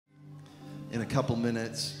In a couple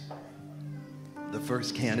minutes, the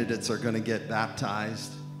first candidates are going to get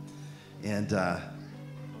baptized. And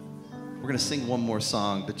we're going to sing one more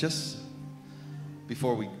song. But just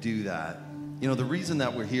before we do that, you know, the reason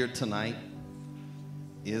that we're here tonight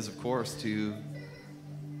is, of course, to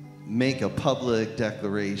make a public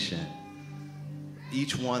declaration.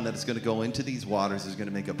 Each one that is going to go into these waters is going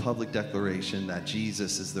to make a public declaration that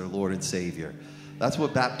Jesus is their Lord and Savior. That's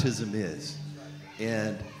what baptism is.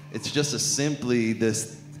 And it's just simply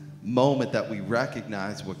this moment that we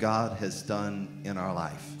recognize what God has done in our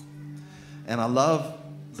life. And I love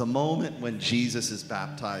the moment when Jesus is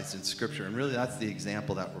baptized in Scripture. And really, that's the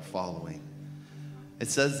example that we're following. It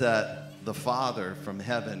says that the Father from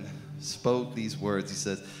heaven spoke these words. He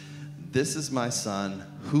says, "This is my Son,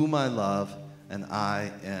 whom I love, and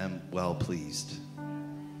I am well pleased."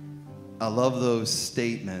 I love those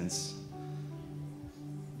statements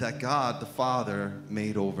that God, the Father,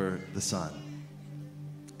 made over the Son.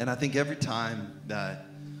 And I think every time that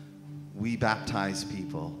we baptize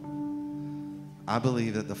people, I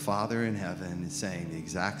believe that the Father in heaven is saying the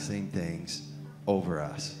exact same things over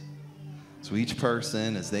us. So each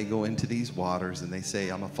person, as they go into these waters and they say,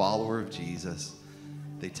 "I'm a follower of Jesus,"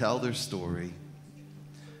 they tell their story.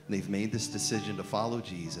 And they've made this decision to follow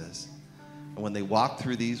Jesus. And when they walk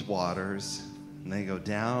through these waters, and they go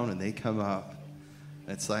down and they come up,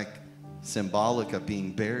 it's like symbolic of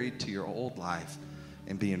being buried to your old life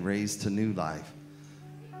and being raised to new life.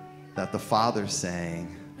 That the Father's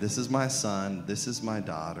saying, "This is my son, this is my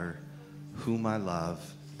daughter, whom I love,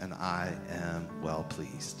 and I am well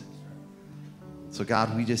pleased." So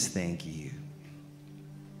God, we just thank you.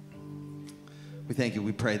 We thank you.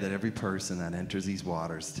 We pray that every person that enters these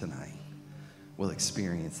waters tonight will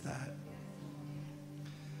experience that.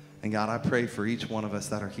 And God, I pray for each one of us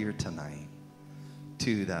that are here tonight,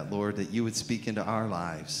 too, that, Lord, that you would speak into our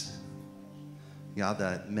lives. God,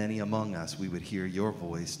 that many among us, we would hear your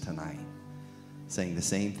voice tonight saying the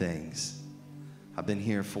same things. I've been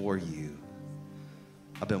here for you.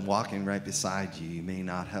 I've been walking right beside you. You may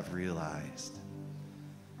not have realized.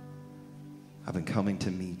 I've been coming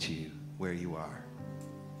to meet you where you are.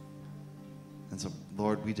 And so,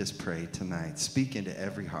 Lord, we just pray tonight. Speak into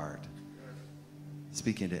every heart.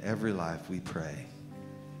 Speak into every life, we pray.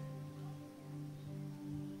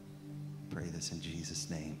 Pray this in Jesus'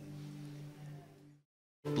 name.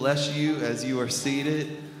 Bless you as you are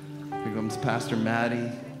seated. Here comes Pastor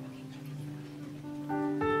Maddie.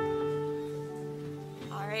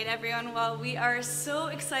 All right, everyone. Well, we are so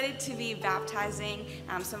excited to be baptizing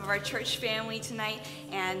some of our church family tonight,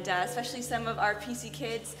 and especially some of our PC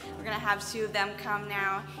kids. We're going to have two of them come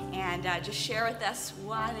now and just share with us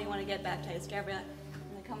why they want to get baptized. Gabriela, you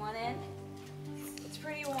want to come on in? It's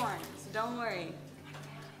pretty warm, so don't worry.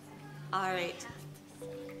 All right.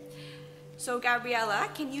 So, Gabriela,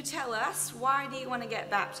 can you tell us, why do you want to get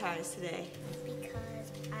baptized today?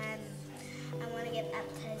 Because I want to get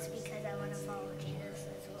baptized because I want to follow Jesus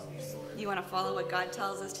as well. You want to follow what God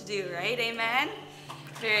tells us to do, right? Amen?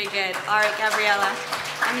 Very good. All right, Gabriela,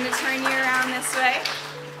 I'm going to turn you around this way.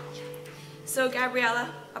 So,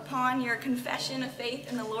 Gabriela, upon your confession of faith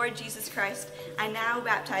in the Lord Jesus Christ, I now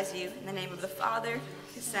baptize you in the name of the Father,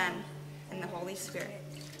 the Son, and the Holy Spirit.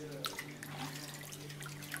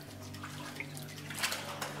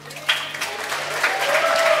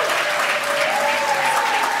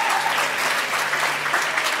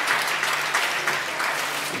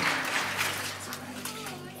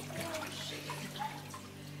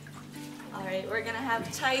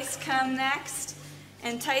 Tyce come next.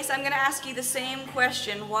 And Tyce, I'm going to ask you the same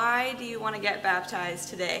question. Why do you want to get baptized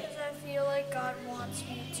today? Because I feel like God wants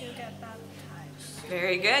me to get baptized.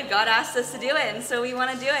 Very good. God asked us to do it, and so we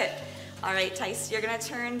want to do it. All right, Tyce, you're going to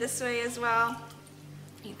turn this way as well.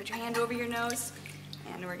 You put your hand over your nose,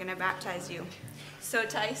 and we're going to baptize you. So,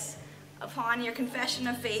 Tyce, upon your confession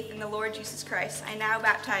of faith in the Lord Jesus Christ, I now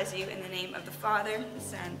baptize you in the name of the Father, the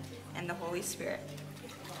Son, and the Holy Spirit.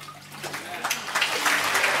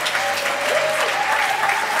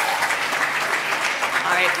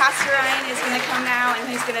 All right, Pastor Ryan is going to come now, and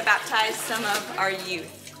he's going to baptize some of our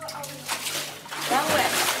youth. Wrong way.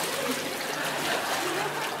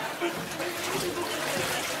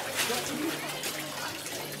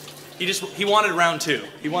 He wanted round two.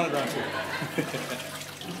 He wanted round two.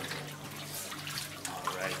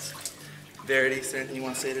 All right. Verity, is there anything you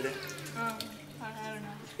want to say today? I don't know.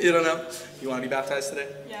 You don't know? You want to be baptized today?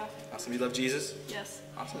 Yeah. Awesome. You love Jesus? Yes.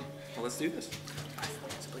 Awesome. Well, let's do this.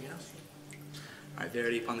 All right,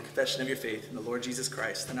 Verity, upon the confession of your faith in the Lord Jesus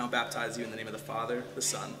Christ, I now baptize you in the name of the Father, the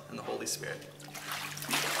Son, and the Holy Spirit.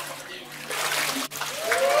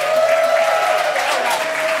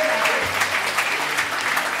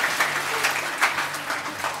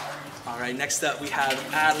 Next up, we have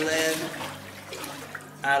Adelyn.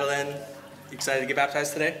 Adelyn, you excited to get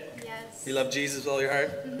baptized today? Yes. You love Jesus with all your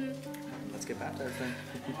heart? Mm-hmm. Let's get baptized then.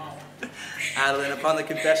 Adelyn, upon the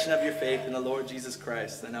confession of your faith in the Lord Jesus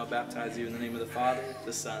Christ, I now baptize you in the name of the Father,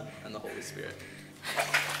 the Son, and the Holy Spirit.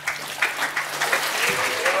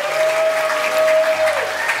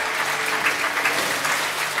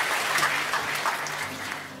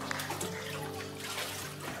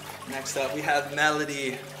 Next up, we have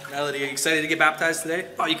Melodi. Melodi, are you excited to get baptized today?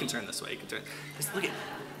 Oh, you can turn this way. You can turn. Just look at.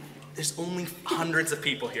 There's only hundreds of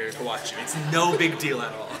people here to watch you. It's no big deal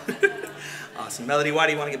at all. Awesome. Melodi, why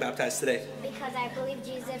do you want to get baptized today? Because I believe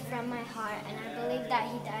Jesus from my heart, and I believe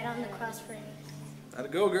that he died on the cross for me. Gotta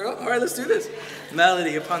go, girl. All right, let's do this.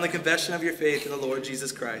 Melodi, upon the confession of your faith in the Lord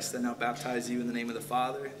Jesus Christ, I now baptize you in the name of the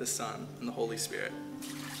Father, the Son, and the Holy Spirit.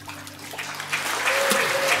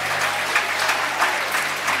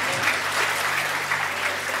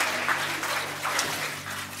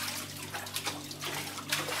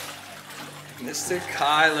 Mr.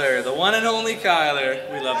 Kyler, the one and only Kyler.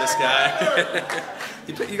 We love this guy.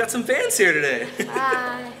 You got some fans here today.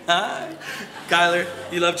 Hi. Hi. Kyler,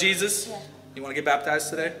 you love Jesus? Yeah. You want to get baptized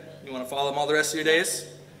today? You want to follow him all the rest of your days?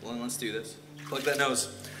 Well, then let's do this. Plug that nose.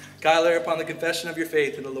 Kyler, upon the confession of your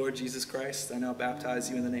faith in the Lord Jesus Christ, I now baptize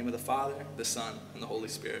you in the name of the Father, the Son, and the Holy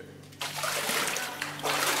Spirit.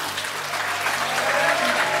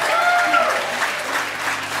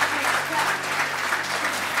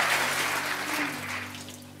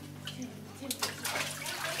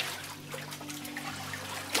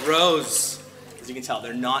 Rose, as you can tell,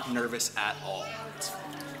 they're not nervous at all.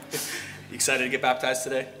 You excited to get baptized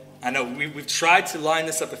today? I know we've tried to line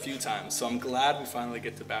this up a few times, so I'm glad we finally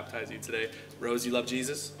get to baptize you today. Rose, you love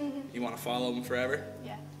Jesus? Mm-hmm. You want to follow him forever?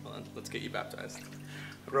 Yeah. Well, then, let's get you baptized.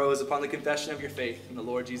 Rose, upon the confession of your faith in the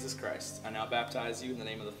Lord Jesus Christ, I now baptize you in the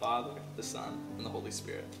name of the Father, the Son, and the Holy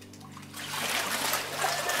Spirit.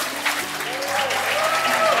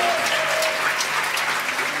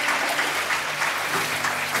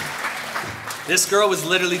 This girl was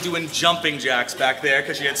literally doing jumping jacks back there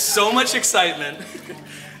because she had so much excitement.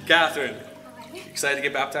 Catherine, excited to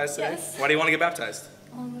get baptized today? Yes. Why do you want to get baptized?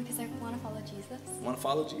 Because I want to follow Jesus. Want to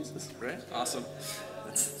follow Jesus, right? Awesome.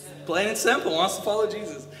 That's plain and simple, wants to follow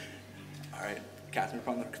Jesus. All right, Catherine,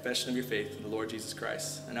 upon the confession of your faith in the Lord Jesus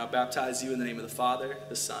Christ, I now baptize you in the name of the Father,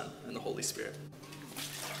 the Son, and the Holy Spirit.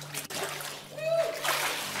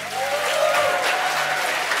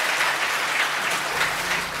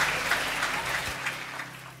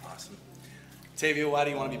 Otavio, why do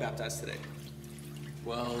you want to be baptized today?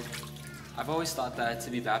 Well, I've always thought that to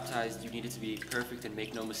be baptized, you needed to be perfect and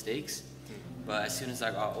make no mistakes. But as soon as I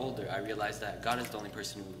got older, I realized that God is the only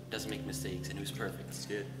person who doesn't make mistakes and who's perfect. That's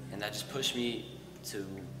good. And that just pushed me to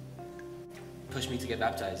get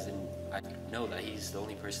baptized. And I know that He's the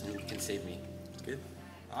only person who can save me. Good.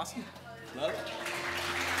 Awesome. Love it.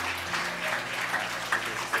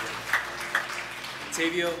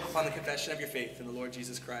 Otavio, upon the confession of your faith in the Lord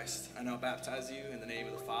Jesus Christ, I now baptize you in the name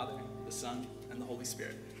of the Father, the Son, and the Holy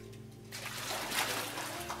Spirit.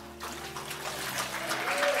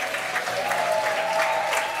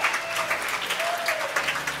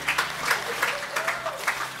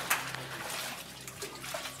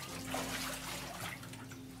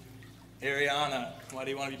 Arianna, why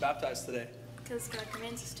do you want to be baptized today? Because God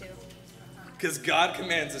commands us to. Because God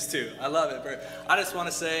commands us to. I love it. I just want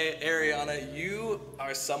to say, Arianna, you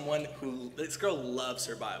are someone who, this girl loves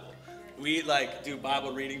her Bible. We do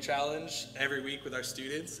Bible reading challenge every week with our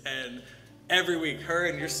students, and every week, her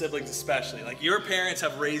and your siblings especially, your parents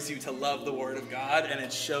have raised you to love the Word of God, and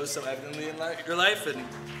it shows so evidently in your life, and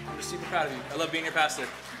I'm just super proud of you. I love being your pastor.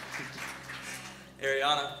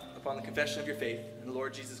 Arianna, upon the confession of your faith in the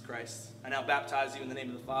Lord Jesus Christ, I now baptize you in the name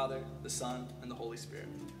of the Father, the Son, and the Holy Spirit.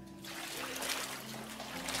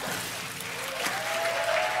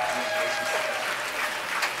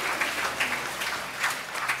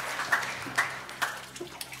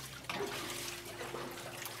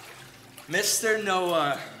 Mr.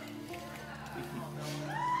 Noah.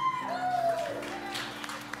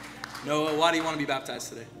 Noah, why do you want to be baptized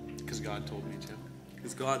today? Because God told me to.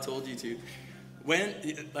 Because God told you to.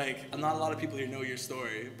 Not a lot of people here know your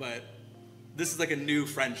story, but this is a new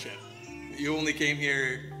friendship. You only came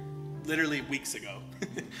here literally weeks ago.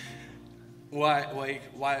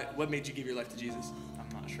 What made you give your life to Jesus? I'm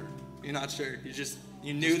not sure. You're not sure.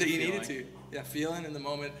 You knew that you needed to. Yeah, feeling in the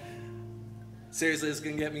moment. Seriously, it's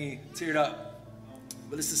going to get me teared up.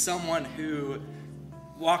 But this is someone who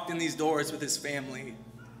walked in these doors with his family,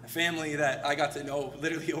 a family that I got to know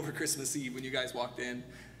literally over Christmas Eve when you guys walked in.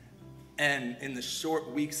 And in the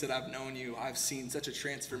short weeks that I've known you, I've seen such a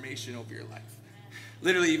transformation over your life.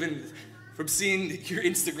 Literally, even from seeing your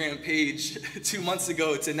Instagram page 2 months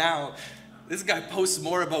ago to now, this guy posts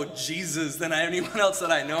more about Jesus than anyone else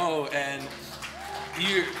that I know. And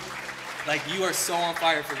you are so on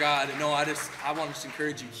fire for God. And no, I want to just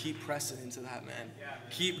encourage you, keep pressing into that, man.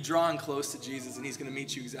 Keep drawing close to Jesus, and he's going to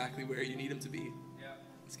meet you exactly where you need him to be.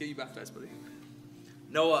 Let's get you baptized, buddy.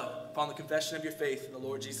 Noah, upon the confession of your faith in the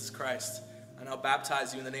Lord Jesus Christ, I now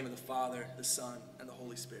baptize you in the name of the Father, the Son, and the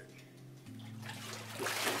Holy Spirit.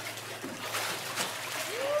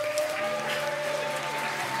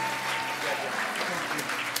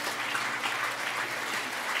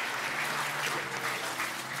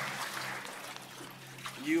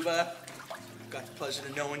 Yuba, got the pleasure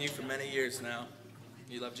of knowing you for many years now.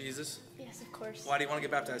 You love Jesus? Yes, of course. Why do you want to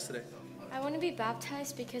get baptized today? I want to be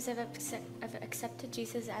baptized because I've accepted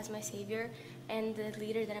Jesus as my Savior and the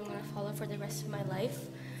leader that I'm going to follow for the rest of my life.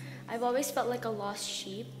 I've always felt like a lost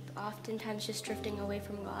sheep, oftentimes just drifting away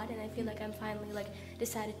from God, and I feel like I'm finally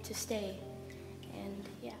decided to stay. And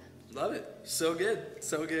yeah. Love it. So good.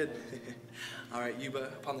 So good. All right,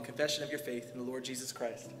 Yuba, upon the confession of your faith in the Lord Jesus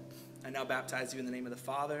Christ, I now baptize you in the name of the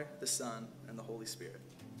Father, the Son, and the Holy Spirit.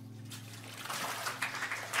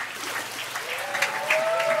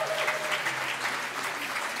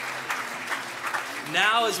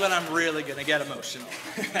 Now is when I'm really going to get emotional.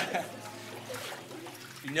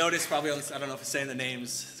 You notice probably on this, I don't know if I'm saying the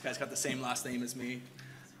names, this guy's got the same last name as me.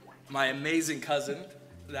 My amazing cousin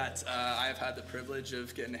that I've had the privilege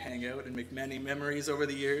of getting to hang out and make many memories over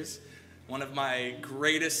the years. One of my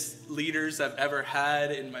greatest leaders I've ever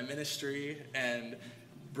had in my ministry. And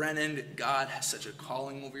Brennan, God has such a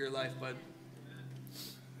calling over your life, bud.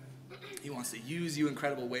 He wants to use you in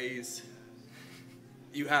incredible ways.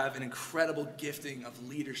 You have an incredible gifting of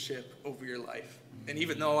leadership over your life. And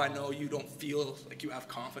even though I know you don't feel like you have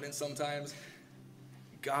confidence sometimes,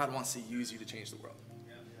 God wants to use you to change the world.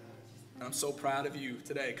 And I'm so proud of you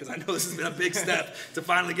today because I know this has been a big step to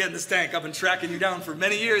finally get in this tank. I've been tracking you down for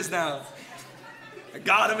many years now. I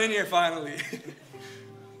got him in here finally.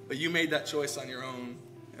 But you made that choice on your own.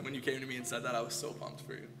 And when you came to me and said that, I was so pumped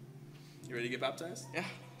for you. You ready to get baptized? Yeah.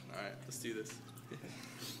 All right, let's do this.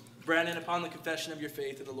 Brennan, upon the confession of your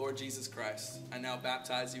faith in the Lord Jesus Christ, I now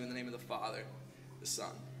baptize you in the name of the Father, the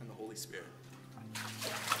Son, and the Holy Spirit.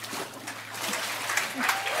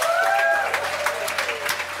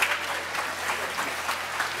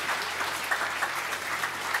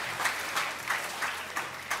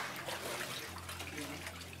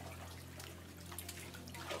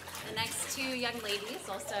 The next two young ladies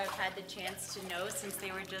also have had the chance to know since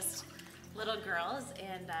they were just little girls,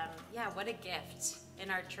 and yeah, what a gift in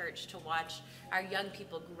our church to watch our young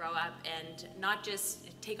people grow up and not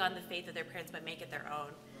just take on the faith of their parents, but make it their own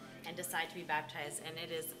and decide to be baptized. And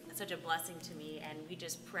it is such a blessing to me, and we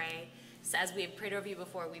just pray. So as we have prayed over you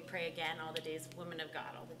before, we pray again all the days, women of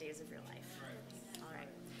God, all the days of your life. All right.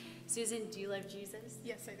 Susan, do you love Jesus?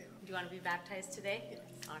 Yes, I do. Do you want to be baptized today? Yes.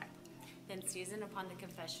 All right. Then Susan, upon the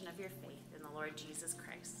confession of your faith in the Lord Jesus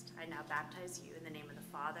Christ, I now baptize you in the name of the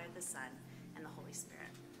Father, the Son, and the Holy Spirit.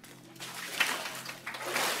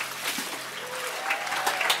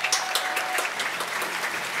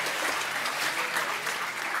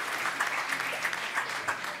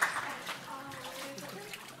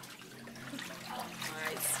 All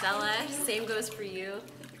right, Stella, same goes for you.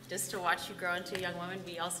 Just to watch you grow into a young woman,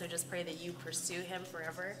 we also just pray that you pursue him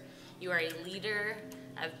forever. You are a leader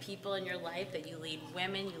of people in your life, that you lead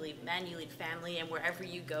women, you lead men, you lead family, and wherever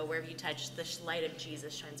you go, wherever you touch, the light of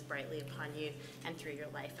Jesus shines brightly upon you and through your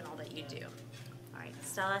life and all that you do. All right,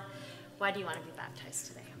 Stella, why do you want to be baptized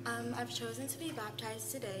today? I've chosen to be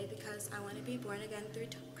baptized today because I want to be born again through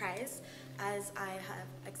Christ, as I have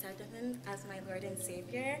accepted him as my Lord and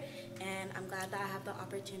Savior, and I'm glad that I have the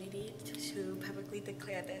opportunity to publicly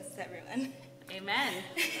declare this to everyone. Amen.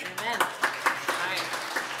 Amen. All right.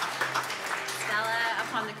 Stella,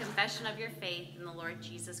 upon the confession of your faith in the Lord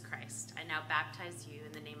Jesus Christ, I now baptize you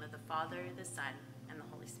in the name of the Father, the Son, and the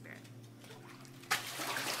Holy Spirit.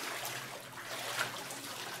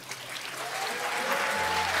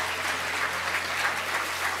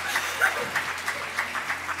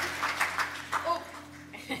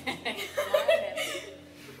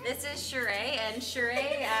 This is Sherei, and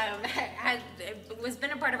Sherei was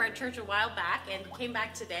been a part of our church a while back and came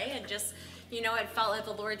back today and just, you know, it felt like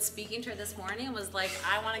the Lord speaking to her this morning and was like,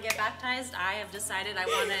 I want to get baptized. I have decided I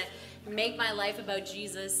want to make my life about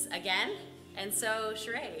Jesus again. And so,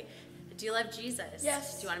 Sherei, do you love Jesus?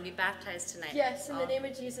 Yes. Do you want to be baptized tonight? Yes, in the name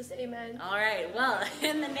of Jesus, amen. All right, well,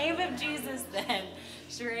 in the name of Jesus then,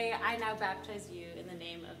 Sherei, I now baptize you in the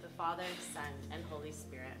name of the Father, Son, and Holy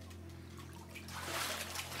Spirit.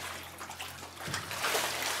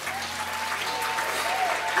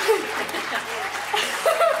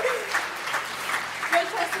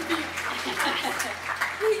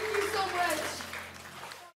 Thank you so much.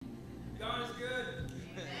 God is good.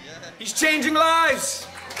 He's changing lives.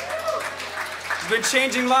 He's been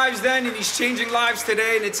changing lives then, and he's changing lives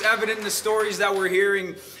today, and it's evident in the stories that we're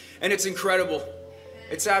hearing, and it's incredible.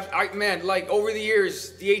 It's, man, like over the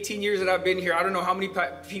years, the 18 years that I've been here, I don't know how many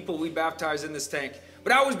people we baptized in this tank,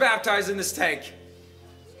 but I was baptized in this tank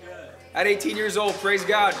at 18 years old, praise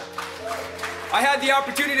God. I had the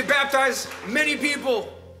opportunity to baptize many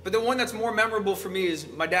people, but the one that's more memorable for me is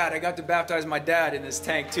my dad. I got to baptize my dad in this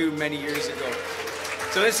tank too many years ago.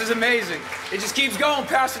 So this is amazing. It just keeps going,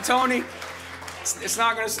 Pastor Tony. It's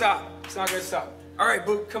not gonna stop. It's not gonna stop. All right,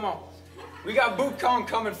 Buok, come on. We got Buok Kong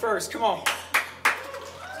coming first. Come on.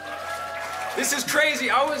 This is crazy.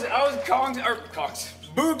 I was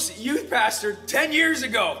Buok's youth pastor 10 years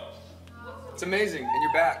ago. It's amazing, and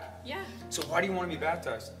you're back. Yeah. So why do you want to be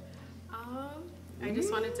baptized? I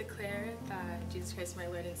just want to declare that Jesus Christ is my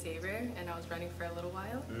Lord and Savior, and I was running for a little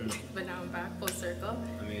while, but now I'm back full circle.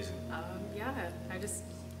 Amazing. Yeah, I just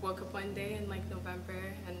woke up one day in like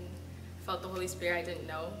November and felt the Holy Spirit. I didn't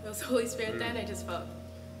know it was the Holy Spirit then. I just felt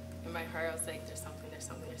in my heart, I was like, there's something,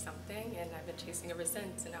 and I've been chasing ever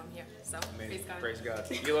since, and now I'm here. So, Amazing. praise God.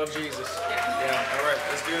 Praise God. You love Jesus. Yeah. All right,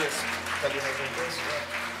 let's do this. Have your hands like this.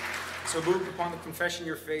 So, Buok, upon the confession of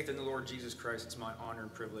your faith in the Lord Jesus Christ, it's my honor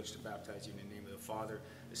and privilege to baptize you in the name of the Father,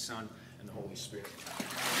 the Son, and the Holy Spirit.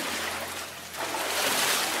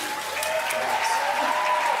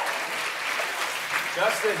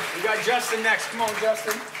 Justin, we got Justin next. Come on,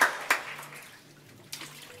 Justin.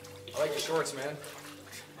 I like your shorts, man.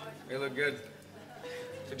 They look good.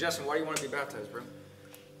 So, Justin, why do you want to be baptized, bro?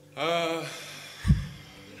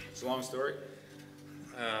 It's a long story.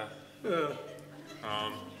 I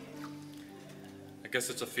guess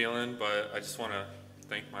it's a feeling, but I just want to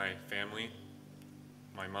thank my family,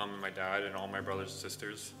 my mom and my dad, and all my brothers and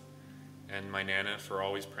sisters, and my Nana for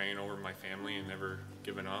always praying over my family and never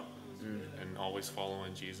giving up, and always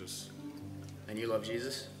following Jesus. And you love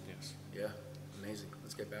Jesus? Yes. Yeah, amazing.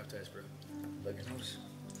 Let's get baptized, bro. Plug your nose.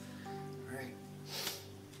 All right.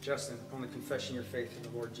 Justin, upon the confession of your faith in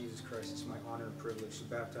the Lord Jesus Christ, it's my honor and privilege to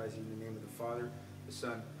baptize you in the name of the Father, the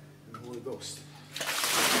Son, and the Holy Ghost.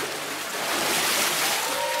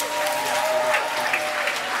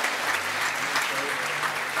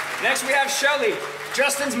 Next we have Shelley,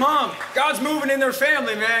 Justin's mom. God's moving in their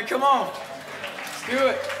family, man. Come on. Let's do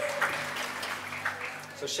it.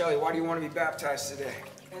 So Shelley, why do you want to be baptized today?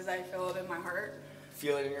 Because I feel it in my heart.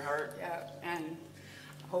 Feel it in your heart? Yeah, and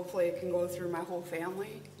hopefully it can go through my whole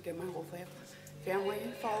family, get my whole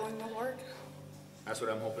family following the Lord. That's what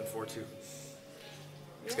I'm hoping for too.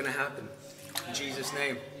 It's going to happen in Jesus'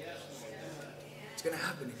 name. It's going to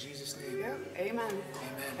happen in Jesus' name. Yeah, amen.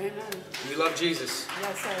 Amen. Amen. You love Jesus?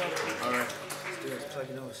 Yes, I love All right, let's do it. Plug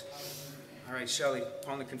your nose. All right, Shelley,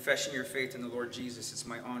 upon the confession of your faith in the Lord Jesus, it's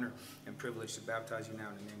my honor and privilege to baptize you now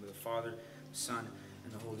in the name of the Father, the Son,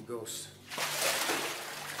 and the Holy Ghost.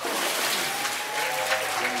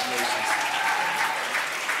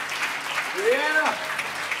 Brianna,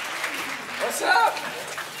 what's up?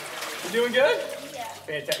 You doing good? Yeah.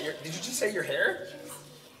 Fantastic. Did you just say your hair?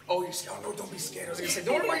 Oh, no, don't be scared. I was going to say,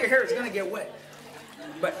 don't worry about your hair. It's going to get wet.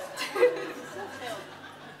 But,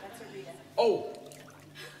 oh,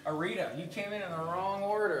 Arita, you came in the wrong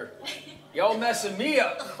order. Y'all messing me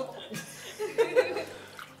up.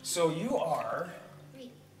 So you are,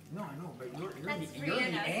 no, I know, but you're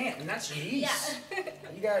the aunt, and that's your niece. Yeah.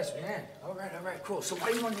 You guys, man, all right, cool. So why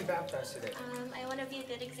do you want to be baptized today? I want to be a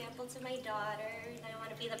good example to my daughter, and I want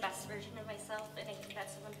to be the best version of myself, and I think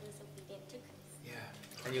that's someone who's obedient to Christ.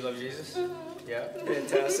 Yeah. And you love Jesus? Yeah?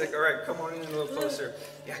 Fantastic. All right, come on in a little closer.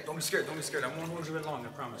 Yeah, don't be scared. I won't hold you in long, I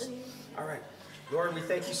promise. All right. Lord, we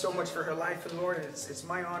thank you so much for her life, and Lord, it's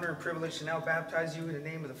my honor and privilege to now baptize you in the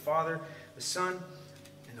name of the Father, the Son,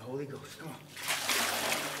 and the Holy Ghost. Come on.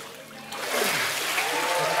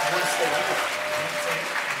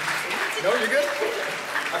 No, you're good?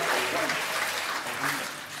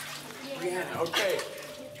 Brianna, okay.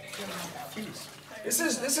 Jeez. This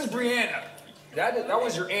is Brianna. That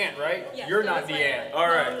was your aunt, right? Yes, You're not the aunt. All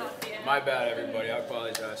right. No, I'm not the aunt. My bad, everybody. I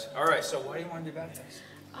apologize. All right, so why do you want to be baptized?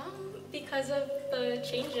 Because of the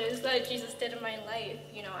changes that Jesus did in my life.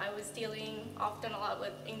 You know, I was dealing often a lot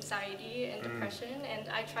with anxiety and depression, and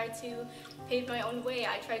I tried to pave my own way.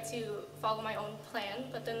 I tried to follow my own plan,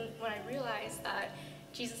 but then when I realized that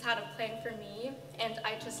Jesus had a plan for me, and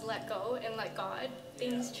I just let go and let God.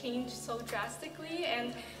 Things changed so drastically,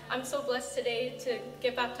 and I'm so blessed today to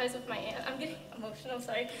get baptized with my aunt. I'm getting emotional,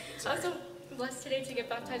 sorry. I'm so blessed today to get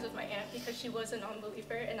baptized with my aunt because she was a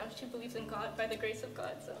non-believer, and now she believes in God by the grace of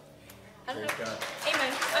God. So, I don't know.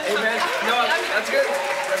 Amen. Amen. No, that's good.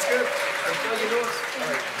 That's good. All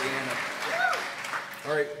right, Brianna.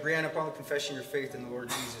 All right, Brianna, upon the confession of your faith in the Lord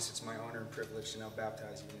Jesus, it's my honor and privilege to now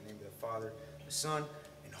baptize you in the name of the Father, the Son,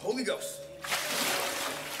 and the Holy Ghost.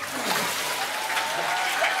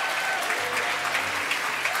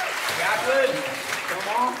 Jacqueline, come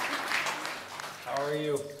on. How are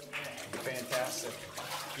you? Fantastic.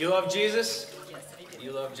 You love Jesus? Yes, I do.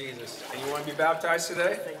 You love Jesus. And you want to be baptized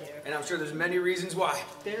today? Yes, I do. And I'm sure there's many reasons why.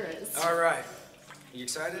 There is. All right. You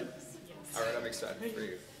excited? Yes. All right, I'm excited for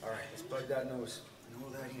you. All right, let's plug that nose and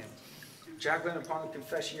hold that hand. Jacqueline, upon the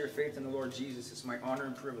confession of your faith in the Lord Jesus, it's my honor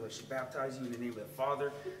and privilege to baptize you in the name of the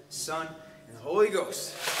Father, the Son, and the Holy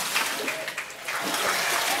Ghost.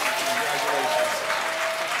 Congratulations.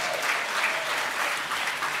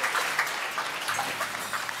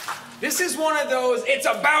 This is one of those it's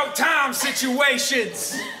about time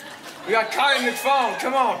situations. We got Kiah McFawn.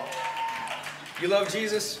 Come on. You love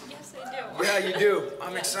Jesus? Yes, I do. Yeah, you do.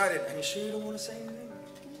 I'm excited. Are you sure you don't want to say anything?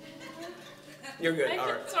 You're good. All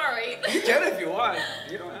right. Sorry. You can if you want.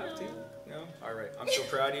 You don't have to. No? All right. I'm so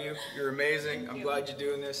proud of you. You're amazing. I'm glad you're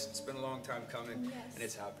doing this. It's been a long time coming, and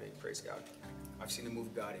it's happening. Praise God. I've seen the move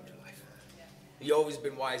of God in your life. You've always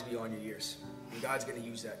been wise beyond your years, and God's going to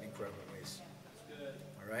use that in incredible ways.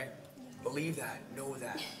 All right? Believe that. Know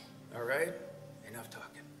that. All right? Enough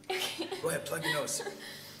talking. Go ahead. Plug your nose.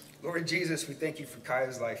 Lord Jesus, we thank you for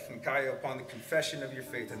Kiah's life. And Kiah, upon the confession of your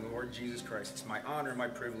faith in the Lord Jesus Christ, it's my honor and my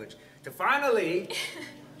privilege to finally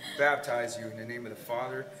baptize you in the name of the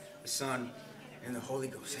Father, the Son, and the Holy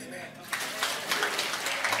Ghost. Amen.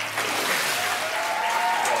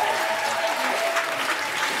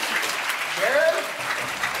 Sharon,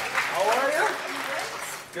 how are you?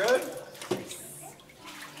 Good?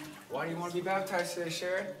 Why do you want to be baptized today,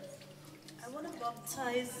 Sharon? I want to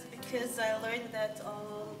baptize because I learned that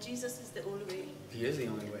Jesus is the only way. He is the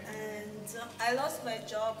only way. And I lost my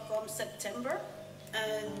job from September,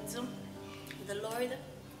 and the Lord,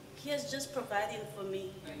 He has just provided for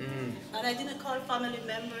me. And I didn't call family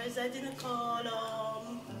members. I didn't call.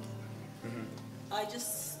 I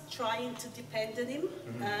just trying to depend on Him,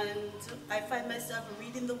 and I find myself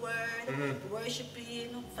reading the Word,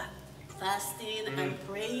 worshiping, fasting, and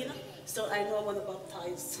praying. So I know I want to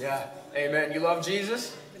baptize. Yeah. Amen. You love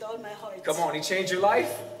Jesus? With all my heart. Come on. He changed your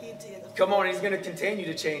life? He did. Come on. He's going to continue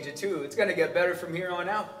to change it too. It's going to get better from here on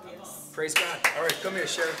out. Yes. Praise God. All right. Come here,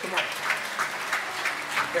 Sharon. Come on.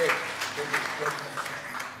 Okay.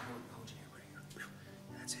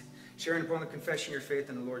 That's it. Sharon, upon the confession of your faith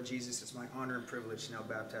in the Lord Jesus, it's my honor and privilege to now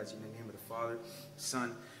baptize you in the name of the Father, the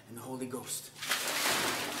Son, and the Holy Ghost.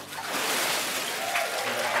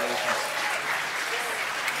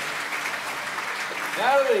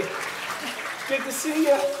 Nathalie, good to see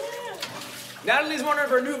you. Natalie's one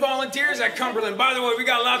of our new volunteers at Cumberland. By the way, we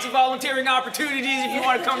got lots of volunteering opportunities if you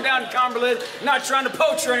want to come down to Cumberland. Not trying to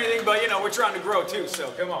poach or anything, but you know, we're trying to grow too, so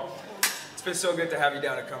come on. It's been so good to have you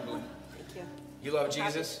down at Cumberland. Thank you. You love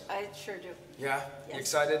Jesus? I sure do. Yeah? Yes. You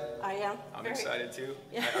excited? I am. I'm Very. excited too.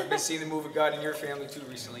 Yeah. I've been seeing the move of God in your family too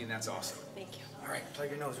recently, and that's awesome. Thank you. All right, plug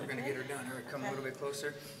your nose. We're going to get her done. All right, come a little bit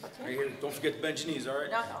closer. Right here. Don't forget to bend your knees, all right?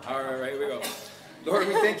 No. All right, here we go. Lord,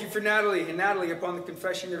 we thank you for Nathalie. And Nathalie, upon the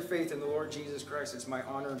confession of your faith in the Lord Jesus Christ, it's my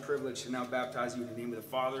honor and privilege to now baptize you in the name of the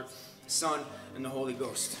Father, the Son, and the Holy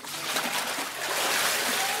Ghost.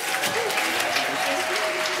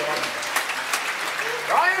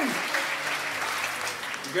 Ryan!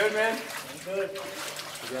 You good, man? I'm good.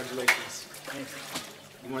 Congratulations. Thanks.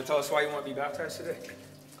 You want to tell us why you want to be baptized today?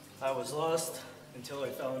 I was lost until I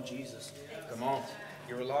found Jesus. Come on.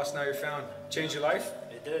 You were lost, now you're found. Changed your life?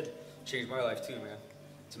 It did. Changed my life too, man.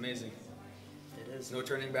 It's amazing. It is. No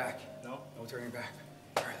turning back. No. No turning back.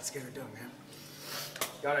 All right, let's get her done, man.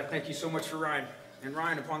 God, I thank you so much for Ryan. And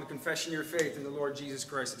Ryan, upon the confession of your faith in the Lord Jesus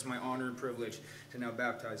Christ, it's my honor and privilege to now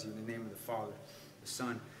baptize you in the name of the Father, the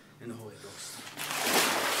Son, and the Holy Ghost.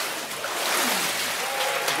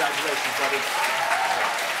 Congratulations, buddy.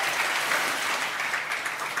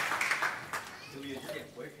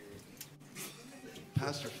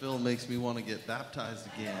 Pastor Phil makes me want to get baptized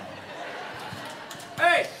again.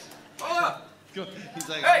 Hey, hold up. He's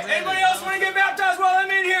like, hey, anybody else want to get baptized while I'm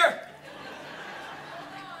in here?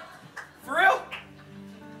 For real?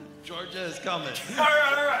 Georgia is coming. All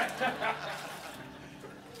right.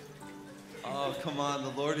 Oh, come on. The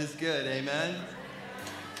Lord is good. Amen.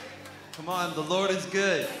 Come on, the Lord is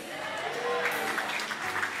good.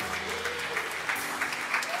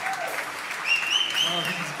 Oh,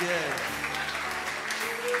 he's good.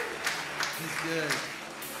 He's good.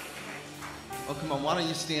 Oh, come on, why don't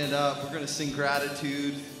you stand up? We're going to sing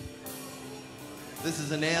gratitude. This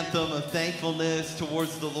is an anthem of thankfulness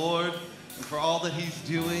towards the Lord and for all that he's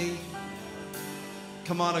doing.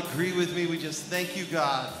 Come on, agree with me. We just thank you,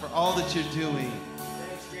 God, for all that you're doing.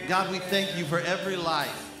 God, we thank you for every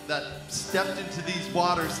life that stepped into these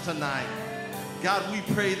waters tonight. God, we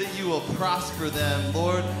pray that you will prosper them,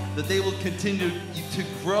 Lord, that they will continue to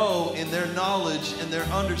grow in their knowledge and their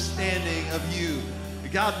understanding of you.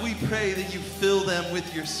 God, we pray that you fill them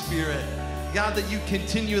with your Spirit. God, that you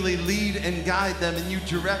continually lead and guide them and you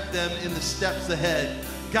direct them in the steps ahead.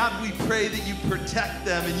 God, we pray that you protect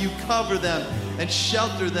them and you cover them and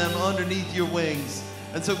shelter them underneath your wings.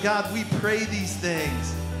 And so, God, we pray these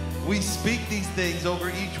things. We speak these things over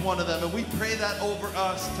each one of them, and we pray that over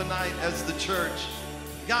us tonight as the church.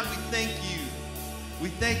 God, we thank you. We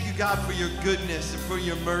thank you, God, for your goodness and for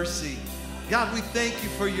your mercy. God, we thank you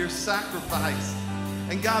for your sacrifice.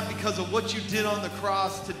 And God, because of what you did on the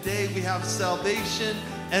cross, today we have salvation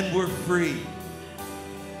and we're free.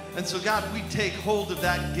 And so, God, we take hold of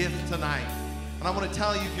that gift tonight. And I want to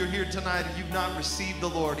tell you, if you're here tonight and you've not received the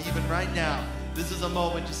Lord, even right now, this is a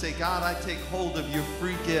moment to say, God, I take hold of your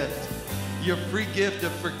free gift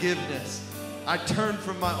of forgiveness. I turn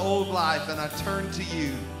from my old life and I turn to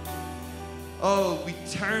you. Oh, we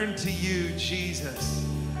turn to you, Jesus.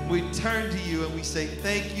 We turn to you and we say,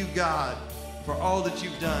 thank you, God, for all that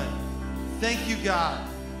you've done. Thank you, God.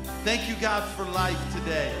 Thank you, God, for life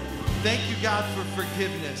today. Thank you, God, for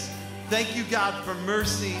forgiveness. Thank you, God, for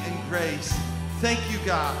mercy and grace. Thank you,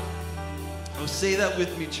 God. Oh, say that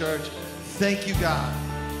with me, church. Thank you, God.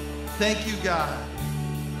 Thank you, God.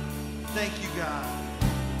 Thank you, God.